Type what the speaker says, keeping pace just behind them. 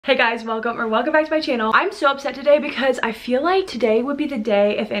Hey guys, welcome back to my channel. I'm so upset today because I feel like today would be the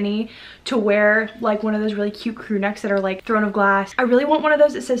day, if any, to wear like one of those really cute crew necks that are like Throne of Glass. I really want one of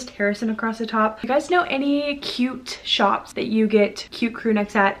those that says Terracin across the top. You guys know any cute shops that you get cute crew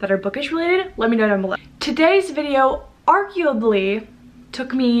necks at that are bookish related? Let me know down below. Today's video arguably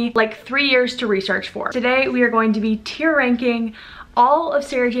took me like 3 years to research for. Today we are going to be tier ranking all of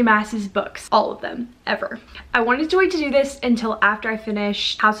Sarah J Maas's books, all of them, ever. I wanted to wait to do this until after I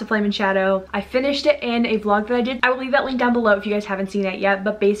finished House of Flame and Shadow. I finished it in a vlog that I did. I will leave that link down below if you guys haven't seen it yet,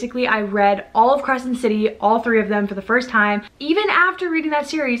 but basically I read all of Crescent City, all 3 of them for the first time. Even after reading that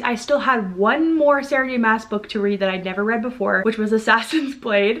series, I still had one more Sarah J Maas book to read that I'd never read before, which was Assassin's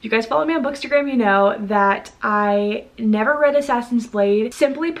Blade. If you guys follow me on Bookstagram, you know that I never read Assassin's Blade.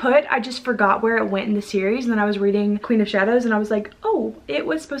 Simply put, I just forgot where it went in the series, and then I was reading Queen of Shadows and I was like, oh, it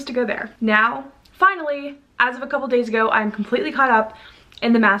was supposed to go there. Now, finally, as of a couple days ago, I'm completely caught up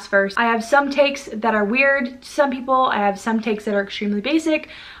in the Maasverse. I have some takes that are weird to some people. I have some takes that are extremely basic,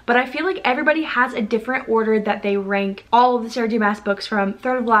 but I feel like everybody has a different order that they rank all of the Sarah J Maas books from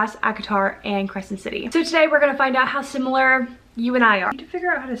Throne of Glass, ACOTAR, and Crescent City. So today we're gonna find out how similar you and I are. I need to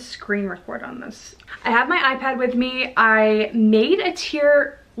figure out how to screen record on this. I have my iPad with me. I made a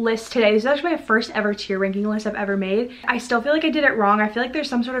tier list today. This is actually my first ever tier ranking list I've ever made. I still feel like I did it wrong. I feel like there's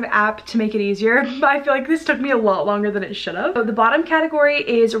some sort of app to make it easier, but I feel like this took me a lot longer than it should have. So the bottom category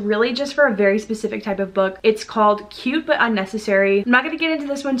is really just for a very specific type of book. It's called Cute But Unnecessary. I'm not going to get into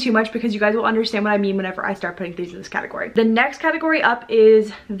this one too much because you guys will understand what I mean whenever I start putting things in this category. The next category up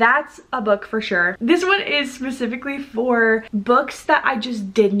is That's a Book for Sure. This one is specifically for books that I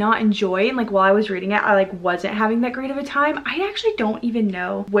just did not enjoy, and like while I was reading it I like wasn't having that great of a time. I actually don't even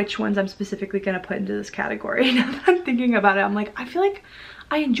know which ones I'm specifically gonna put into this category. Now that I'm thinking about it, I'm like, I feel like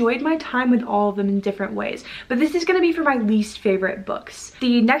I enjoyed my time with all of them in different ways, but this is gonna be for my least favorite books.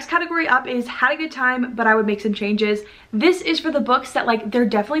 The next category up is Had a Good Time, but I would make some changes. This is for the books that like, they're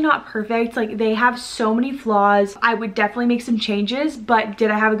definitely not perfect. Like they have so many flaws. I would definitely make some changes, but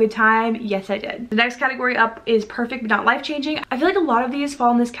did I have a good time? Yes, I did. The next category up is Perfect but Not Life-Changing. I feel like a lot of these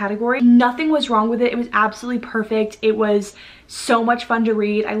fall in this category. Nothing was wrong with it. It was absolutely perfect. It was so much fun to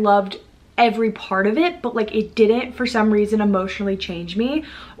read. I loved every part of it, but like it didn't for some reason emotionally change me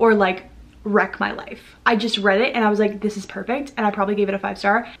or like wreck my life. I just read it and I was like, this is perfect, and I probably gave it a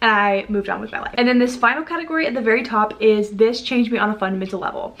 5-star and I moved on with my life. And then this final category at the very top is This Changed Me on a Fundamental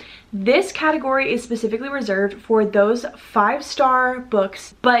Level. This category is specifically reserved for those 5-star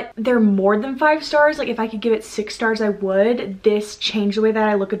books, but they're more than 5 stars. Like if I could give it 6 stars, I would. This changed the way that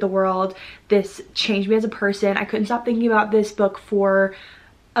I look at the world. This changed me as a person. I couldn't stop thinking about this book for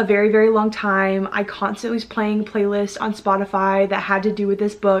a very, very long time. I constantly was playing playlists on Spotify that had to do with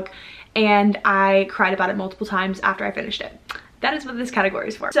this book, and I cried about it multiple times after I finished it. That is what this category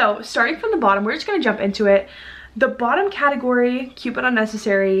is for. So starting from the bottom, we're just gonna jump into it. The bottom category, Cute But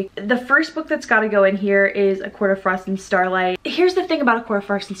Unnecessary. The first book that's gotta go in here is A Court of Frost and Starlight. Here's the thing about A Court of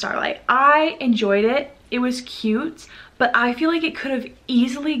Frost and Starlight. I enjoyed it. It was cute, but I feel like it could have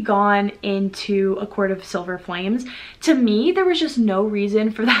easily gone into A Court of Silver Flames. To me, there was just no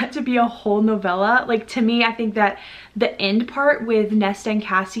reason for that to be a whole novella. Like to me, I think that the end part with Nesta and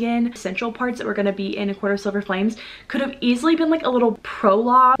Cassian, central parts that were gonna be in A Court of Silver Flames, could have easily been like a little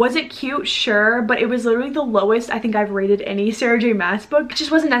prologue. Was it cute? Sure, but it was literally the lowest I think I've rated any Sarah J Maas book. It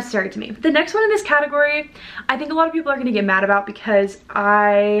just wasn't necessary to me. The next one in this category, I think a lot of people are gonna get mad about because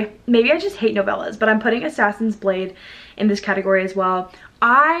maybe I just hate novellas, but I'm putting Assassin's Blade in this category as well.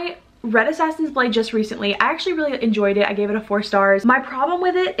 I read Assassin's Blade just recently. I actually really enjoyed it. I gave it a 4 stars. My problem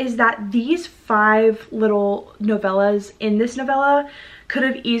with it is that these 5 little novellas in this novella could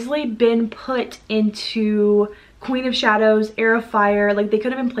have easily been put into Queen of Shadows, Heir of Fire. Like they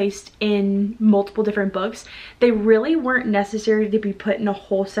could have been placed in multiple different books. They really weren't necessary to be put in a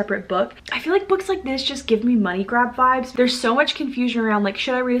whole separate book. I feel like books like this just give me money grab vibes. There's so much confusion around like,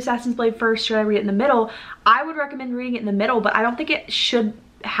 should I read Assassin's Blade first? Should I read it in the middle? I would recommend reading it in the middle, but I don't think it should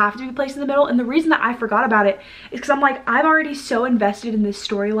have to be placed in the middle. And the reason that I forgot about it is because I'm like, I'm already so invested in this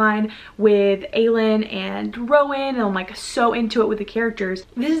storyline with Aelin and Rowan, and I'm like so into it with the characters.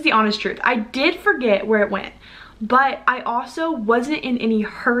 This is the honest truth. I did forget where it went, but I also wasn't in any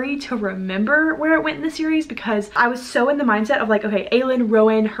hurry to remember where it went in the series because I was so in the mindset of like, okay, Aelin,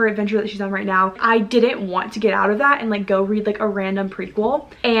 Rowan, her adventure that she's on right now. I didn't want to get out of that and like go read like a random prequel,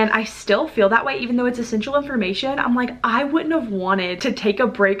 and I still feel that way even though it's essential information. I'm like, I wouldn't have wanted to take a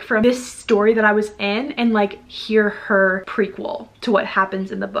break from this story that I was in and like hear her prequel to what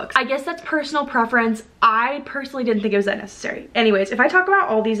happens in the books. I guess that's personal preference. I personally didn't think it was that necessary. Anyways, if I talk about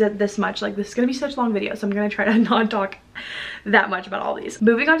all these this much, like this is gonna be such a long video, so I'm gonna try to not talk that much about all these.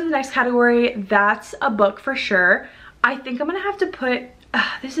 Moving on to the next category, that's a book for sure. I think I'm gonna have to put,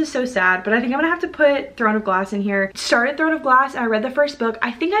 this is so sad, but I think I'm gonna have to put Throne of Glass in here. Started Throne of Glass and I read the first book.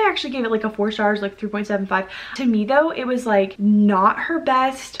 I think I actually gave it like a 4 stars, like 3.75. To me though, it was like not her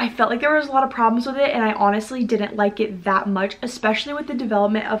best. I felt like there was a lot of problems with it and I honestly didn't like it that much, especially with the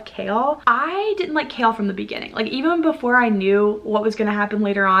development of Kale. I didn't like Kale from the beginning. Like even before I knew what was gonna happen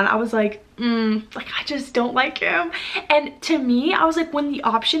later on, I was like, like I just don't like him. And to me, I was like, when the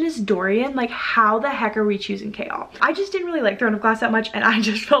option is Dorian, like how the heck are we choosing Kale? I just didn't really like Throne of Glass that much and I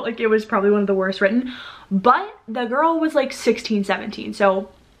just felt like it was probably one of the worst written. But the girl was like 16, 17, so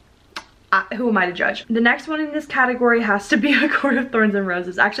who am I to judge? The next one in this category has to be A Court of Thorns and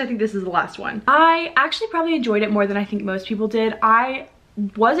Roses. Actually, I think this is the last one. I actually probably enjoyed it more than I think most people did. I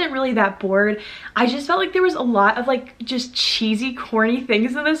wasn't really that bored. I just felt like there was a lot of like just cheesy, corny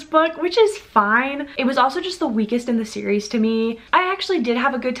things in this book, which is fine. It was also just the weakest in the series to me. I actually did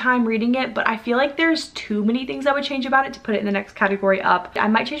have a good time reading it, but I feel like there's too many things I would change about it to put it in the next category up. I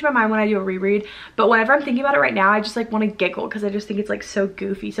might change my mind when I do a reread, but whenever I'm thinking about it right now, I just like want to giggle because I just think it's like so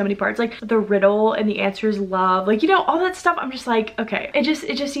goofy, so many parts. Like the riddle and the answer is love, like, you know, all that stuff. I'm just like, okay, it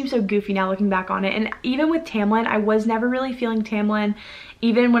just seems so goofy now looking back on it. And even with Tamlin, I was never really feeling Tamlin.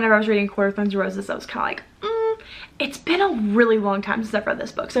 Even whenever I was reading Court of Thorns and Roses, I was kind of like, it's been a really long time since I've read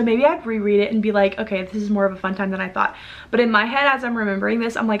this book. So maybe I'd reread it and be like, okay, this is more of a fun time than I thought. But in my head, as I'm remembering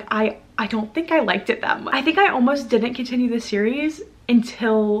this, I'm like, I don't think I liked it that much. I think I almost didn't continue the series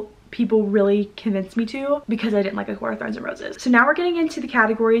until people really convinced me to, because I didn't like A Court of Thorns and Roses. So now we're getting into the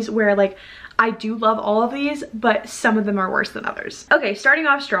categories where like I do love all of these, but some of them are worse than others. Okay, starting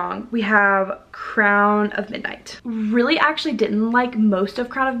off strong, we have Crown of Midnight. Really actually didn't like most of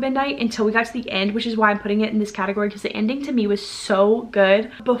Crown of Midnight until we got to the end, which is why I'm putting it in this category, because the ending to me was so good.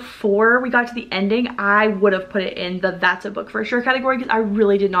 Before we got to the ending, I would have put it in the That's a Book for Sure category, because I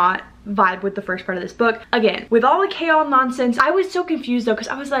really did not vibe with the first part of this book. Again, with all the chaos nonsense, I was so confused though, because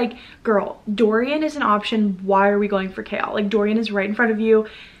I was like, girl, Dorian is an option. Why are we going for Kale? Like Dorian is right in front of you.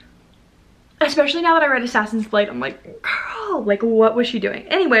 Especially now that I read Assassin's Blade, I'm like, girl, like what was she doing?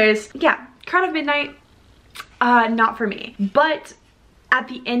 Anyways, yeah, Crown of Midnight, not for me. But at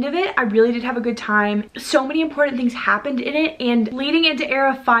the end of it, I really did have a good time. So many important things happened in it, and leading into Heir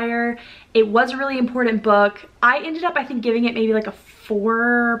of Fire, it was a really important book. I ended up, I think, giving it maybe like a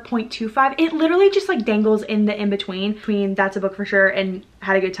 4.25. It literally just like dangles in the between That's a Book for Sure and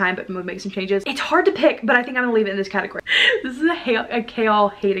Had a Good Time but would make some changes. It's hard to pick, but I think I'm gonna leave it in this category. This is a Kale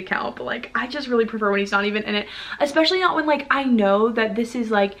hate account, but like I just really prefer when he's not even in it, especially not when like I know that this is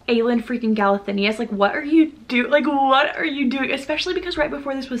like Aelin freaking Galathinius. Like what are you doing? Like what are you doing? Especially because right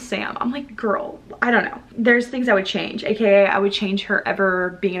before this was Sam. I'm like, girl, I don't know. There's things I would change, aka I would change her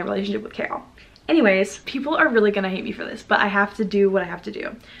ever being in a relationship with Kale. Anyways, people are really gonna hate me for this, but I have to do what I have to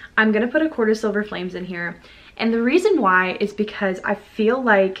do. I'm gonna put A Court of Silver Flames in here. And the reason why is because I feel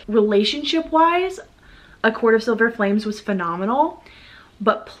like relationship-wise, A Court of Silver Flames was phenomenal.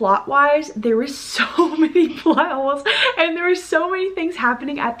 But plot-wise, there were so many plot holes and there were so many things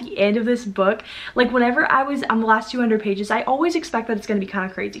happening at the end of this book. Like whenever I was on the last 200 pages, I always expect that it's going to be kind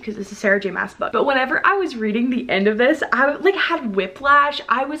of crazy because it's a Sarah J Maas book. But whenever I was reading the end of this, I like had whiplash.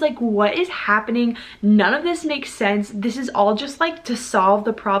 I was like, what is happening? None of this makes sense. This is all just like to solve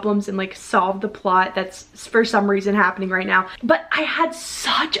the problems and like solve the plot that's for some reason happening right now. But I had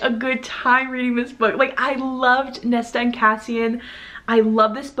such a good time reading this book. Like I loved Nesta and Cassian. I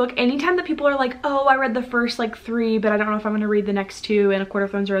love this book. Anytime that people are like, oh, I read the first like 3, but I don't know if I'm gonna read the next 2 and A Court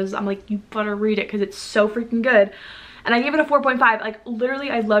of Thorns and Roses, I'm like, you better read it because it's so freaking good. And I gave it a 4.5. Like literally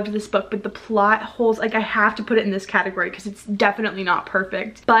I loved this book, but the plot holes, like I have to put it in this category because it's definitely not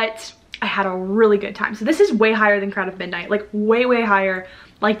perfect, but I had a really good time. So this is way higher than Crown of Midnight, like way higher.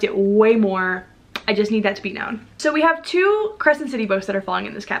 Liked it way more. I just need that to be known. So we have 2 Crescent City books that are falling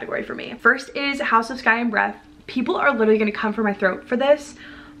in this category for me. First is House of Sky and Breath. People are literally going to come for my throat for this,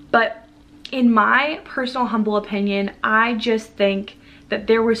 but in my personal humble opinion, I just think that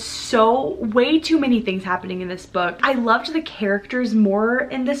there was way too many things happening in this book. I loved the characters more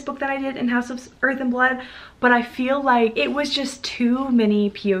in this book than I did in House of Earth and Blood, but I feel like it was just too many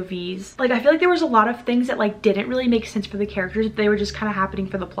POVs. Like I feel like there was a lot of things that like didn't really make sense for the characters. They were just kind of happening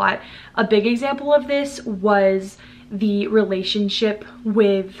for the plot. A big example of this was the relationship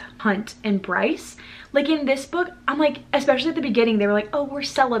with Hunt and Bryce. Like in this book, I'm like, especially at the beginning, they were like, oh, we're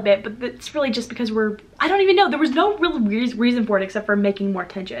celibate, but it's really just because I don't even know. There was no real reason for it except for making more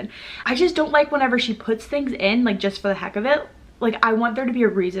tension. I just don't like whenever she puts things in, like just for the heck of it. like I want there to be a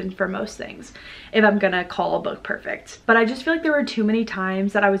reason for most things if I'm gonna call a book perfect. But I just feel like there were too many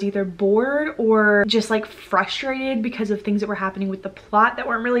times that I was either bored or just like frustrated because of things that were happening with the plot that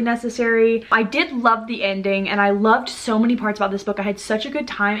weren't really necessary. I did love the ending and I loved so many parts about this book. I had such a good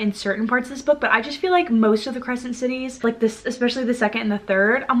time in certain parts of this book, but I just feel like most of the Crescent Cities, like this, especially the second and the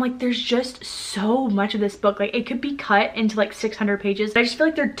third, I'm like, there's just so much of this book. Like it could be cut into like 600 pages. I just feel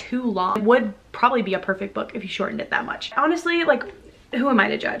like they're too long. It would probably be a perfect book if you shortened it that much. Honestly, like, who am I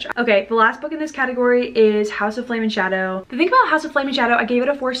to judge? Okay, the last book in this category is House of Flame and Shadow. The thing about House of Flame and Shadow, I gave it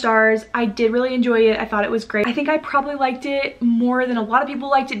a 4 stars. I did really enjoy it. I thought it was great. I think I probably liked it more than a lot of people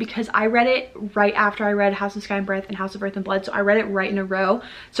liked it because I read it right after I read House of Sky and Breath and House of Earth and Blood. So I read it right in a row.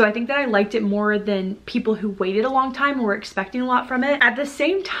 So I think that I liked it more than people who waited a long time and were expecting a lot from it. At the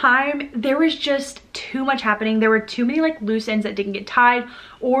same time, there was just too much happening. There were too many like loose ends that didn't get tied,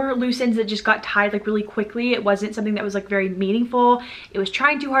 or loose ends that just got tied like really quickly. It wasn't something that was like very meaningful. It was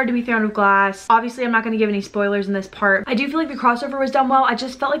trying too hard to be Throne of Glass. Obviously, I'm not going to give any spoilers in this part. I do feel like the crossover was done well. I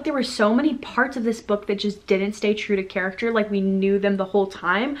just felt like there were so many parts of this book that just didn't stay true to character. Like we knew them the whole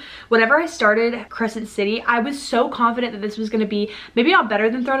time. Whenever I started Crescent City, I was so confident that this was going to be maybe not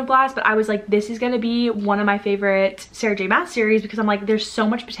better than Throne of Glass, but I was like, this is going to be one of my favorite Sarah J Maas series because I'm like, there's so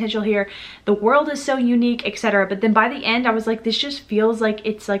much potential here. The world is so unique, etc. But then by the end, I was like, this just feels like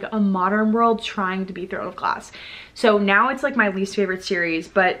it's like a modern world trying to be Throne of Glass. So now it's like my least favorite series,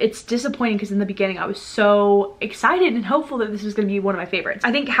 but it's disappointing because in the beginning I was so excited and hopeful that this was going to be one of my favorites.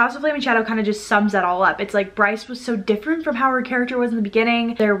 I think House of Flame and Shadow kind of just sums that all up. It's like Bryce was so different from how her character was in the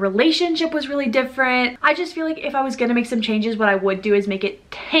beginning. Their relationship was really different. I just feel like if I was going to make some changes, what I would do is make it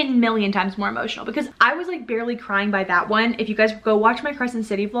 10 million times more emotional because I was like barely crying by that one. If you guys go watch my Crescent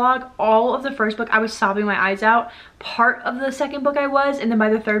City vlog, all of the first book I was sobbing my eyes out. Part of the second book I was, and then by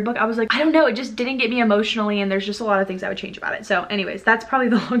the third book I was like, I don't know, it just didn't get me emotionally and there's just a lot of things I would change about it. So anyways, that's probably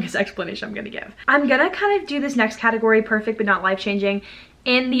the longest explanation I'm gonna give. I'm gonna kind of do this next category, perfect but not life-changing,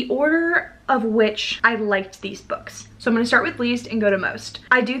 in the order of which I liked these books. So I'm gonna start with least and go to most.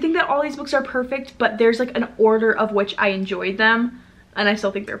 I do think that all these books are perfect, but there's like an order of which I enjoyed them and I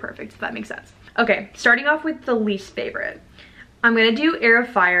still think they're perfect, if that makes sense. Okay, starting off with the least favorite. I'm gonna do Heir of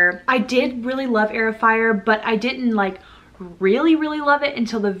Fire. I did really love Heir of Fire, but I didn't like really love it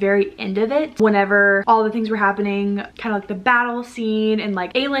until the very end of it, whenever all the things were happening, kind of like the battle scene and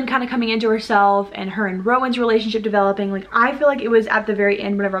like Aelin kind of coming into herself and her and Rowan's relationship developing. Like I feel like it was at the very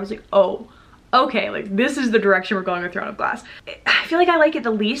end whenever I was like, oh, okay, like this is the direction we're going with Throne of Glass. I feel like I like it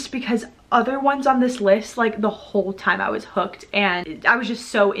the least because other ones on this list, like the whole time I was hooked and I was just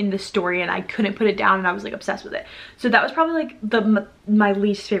so in the story and I couldn't put it down and I was like obsessed with it. So that was probably like my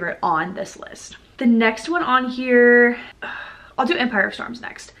least favorite on this list. The next one on here, I'll do Empire of Storms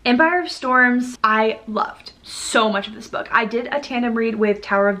next. Empire of Storms, I loved so much of this book. I did a tandem read with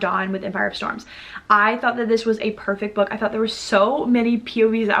Tower of Dawn with Empire of Storms. I thought that this was a perfect book. I thought there were so many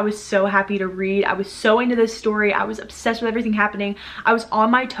POVs that I was so happy to read. I was so into this story. I was obsessed with everything happening. I was on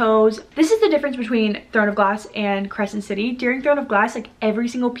my toes. This is the difference between Throne of Glass and Crescent City. During Throne of Glass, like every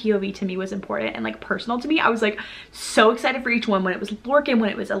single POV to me was important and like personal to me. I was like so excited for each one. When it was Lorcan, when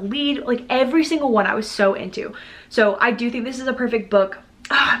it was a lead, like every single one I was so into. So I do think this is a perfect book.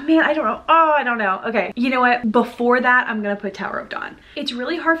 Oh man, I don't know. Oh, I don't know. Okay, you know what? Before that, I'm gonna put Tower of Dawn. It's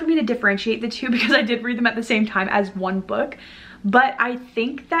really hard for me to differentiate the two because I did read them at the same time as one book. But I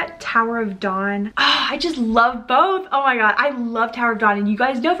think that Tower of Dawn, I just love both. Oh my god, I love Tower of Dawn. And you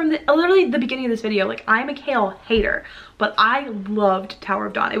guys know from literally the beginning of this video, like I'm a Kale hater, but I loved Tower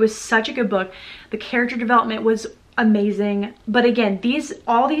of Dawn. It was such a good book. The character development was amazing. But again,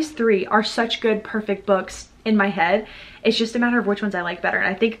 all these three are such good, perfect books in my head. It's just a matter of which ones I like better. And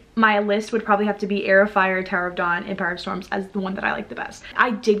I think my list would probably have to be Heir of Fire, Tower of Dawn, Empire of Storms as the one that I like the best.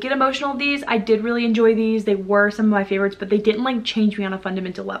 I did get emotional with these. I did really enjoy these. They were some of my favorites, but they didn't like change me on a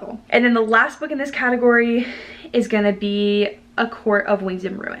fundamental level. And then the last book in this category is gonna be A Court of Wings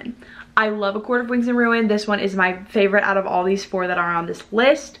and Ruin. I love A Court of Wings and Ruin. This one is my favorite out of all these four that are on this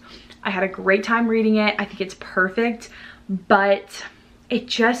list. I had a great time reading it. I think it's perfect, but it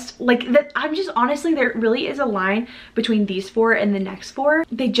just like that, I'm just honestly, there really is a line between these four and the next four.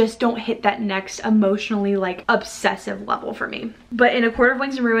 They just don't hit that next emotionally like obsessive level for me. But in A Court of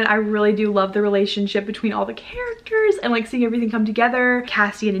Wings and Ruin, I really do love the relationship between all the characters and like seeing everything come together.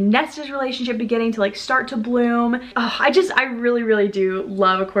 Cassian and Nesta's relationship beginning to like start to bloom. Oh, I really do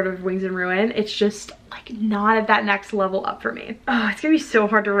love A Court of Wings and Ruin. It's just like not at that next level up for me. Oh, it's gonna be so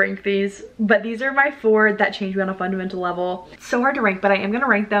hard to rank these, but these are my 4 that changed me on a fundamental level. It's so hard to rank, but I am gonna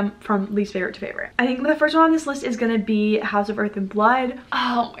rank them from least favorite to favorite. I think the first one on this list is gonna be House of Earth and Blood.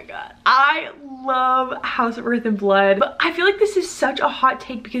 Oh my god, I love House of Earth and Blood, but I feel like this is such a hot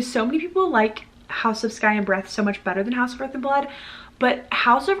take because so many people like House of Sky and Breath so much better than House of Earth and Blood, but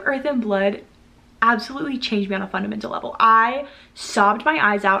House of Earth and Blood absolutely changed me on a fundamental level. I sobbed my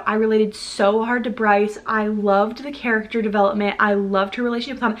eyes out. I related so hard to Bryce. I loved the character development. I loved her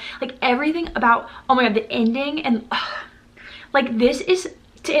relationship with Tom. Like everything about, oh my god, the ending and like this is,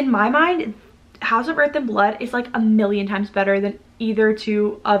 in my mind, House of Earth and Blood is like a million times better than either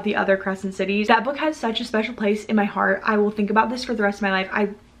 2 of the other Crescent Cities. That book has such a special place in my heart. I will think about this for the rest of my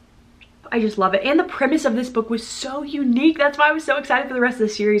life. I just love it. And the premise of this book was so unique. That's why I was so excited for the rest of the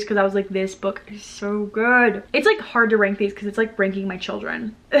series, because I was like, this book is so good. It's like hard to rank these because it's like ranking my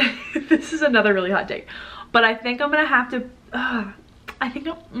children. This is another really hot take. But I think I'm gonna have to, I think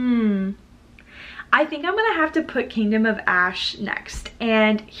I'm gonna have to put Kingdom of Ash next.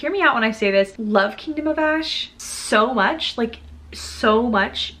 And hear me out when I say this. Love Kingdom of Ash so much, like so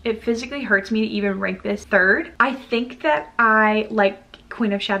much. It physically hurts me to even rank this 3rd. I think that I like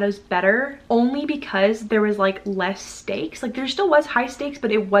Queen of Shadows better only because there was like less stakes. Like there still was high stakes,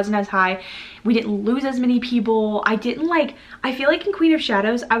 but it wasn't as high. We didn't lose as many people. I feel like in Queen of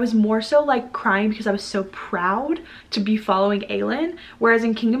Shadows I was more so like crying because I was so proud to be following Aelin, whereas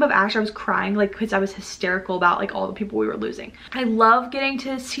in Kingdom of Ash I was crying like because I was hysterical about like all the people we were losing. I love getting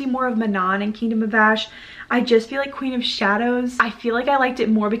to see more of Manon in Kingdom of Ash. I just feel like Queen of Shadows, I feel like I liked it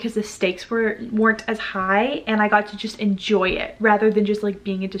more because the stakes weren't as high and I got to just enjoy it rather than just like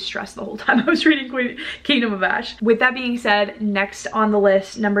being in distress the whole time I was reading Kingdom of Ash. With that being said, next on the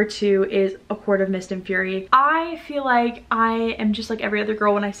list, number 2 is A Court of Mist and Fury. I feel like I am just like every other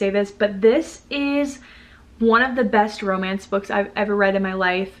girl when I say this, but this is one of the best romance books I've ever read in my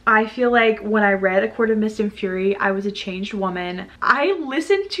life. I feel like when I read A Court of Mist and Fury, I was a changed woman. I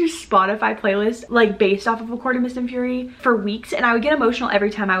listened to Spotify playlists like based off of A Court of Mist and Fury for weeks, and I would get emotional every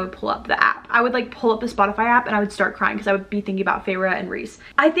time I would pull up the app. I would like pull up the Spotify app and I would start crying because I would be thinking about Feyre and Rhys.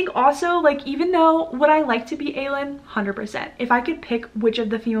 I think also like even though would I like to be Aelin? 100%. If I could pick which of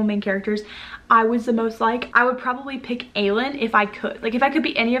the female main characters I was the most like, I would probably pick Aelin if I could. Like if I could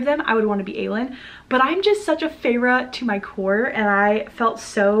be any of them, I would want to be Aelin. But I'm just such a Feyre to my core, and I felt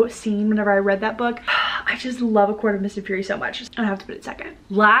so seen whenever I read that book. I just love A Court of Mist and Fury so much. I have to put it second.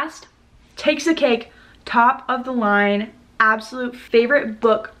 Last takes the cake, top of the line, absolute favorite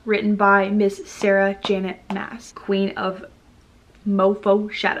book written by Miss Sarah Janet Maas, Queen of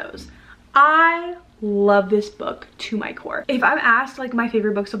Mofo Shadows. I love this book to my core. If I'm asked like my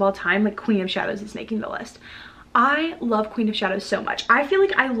favorite books of all time, like Queen of Shadows is making the list. I love Queen of Shadows so much. I feel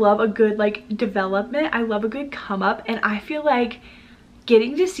like I love a good like development. I love a good come up, and I feel like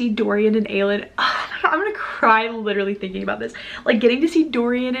getting to see Dorian and Aelin, I'm gonna cry literally thinking about this. Like getting to see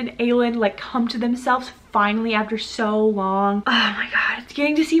Dorian and Aelin like come to themselves finally after so long. Oh my god.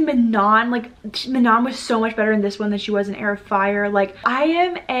 Getting to see Manon, like Manon was so much better in this one than she was in Heir of Fire. Like I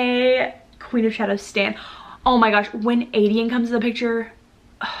am a Queen of Shadows stan. Oh my gosh, when Adian comes in the picture,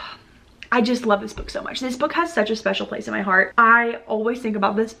 I just love this book so much. This book has such a special place in my heart. I always think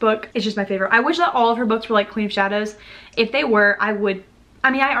about this book. It's just my favorite. I wish that all of her books were like Queen of Shadows. If they were, I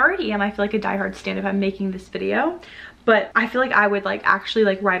already am. I feel like a diehard stan if I'm making this video. But I feel like I would like actually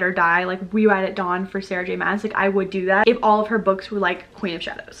like ride or die, like rewrite at dawn for Sarah J Maas. Like I would do that if all of her books were like Queen of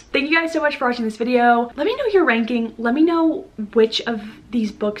Shadows. Thank you guys so much for watching this video. Let me know your ranking. Let me know which of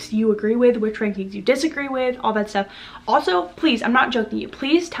these books you agree with, which rankings you disagree with, all that stuff. Also, please, I'm not joking you,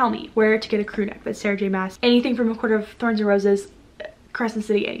 please tell me where to get a crew neck that's Sarah J Maas. Anything from A Court of Thorns and Roses, Crescent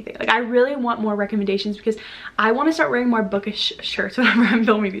City, anything. Like I really want more recommendations because I want to start wearing more bookish shirts whenever I'm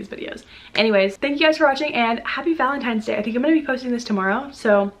filming these videos. Anyways, thank you guys for watching and happy Valentine's Day. I think I'm going to be posting this tomorrow,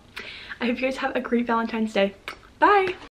 so I hope you guys have a great Valentine's Day. Bye!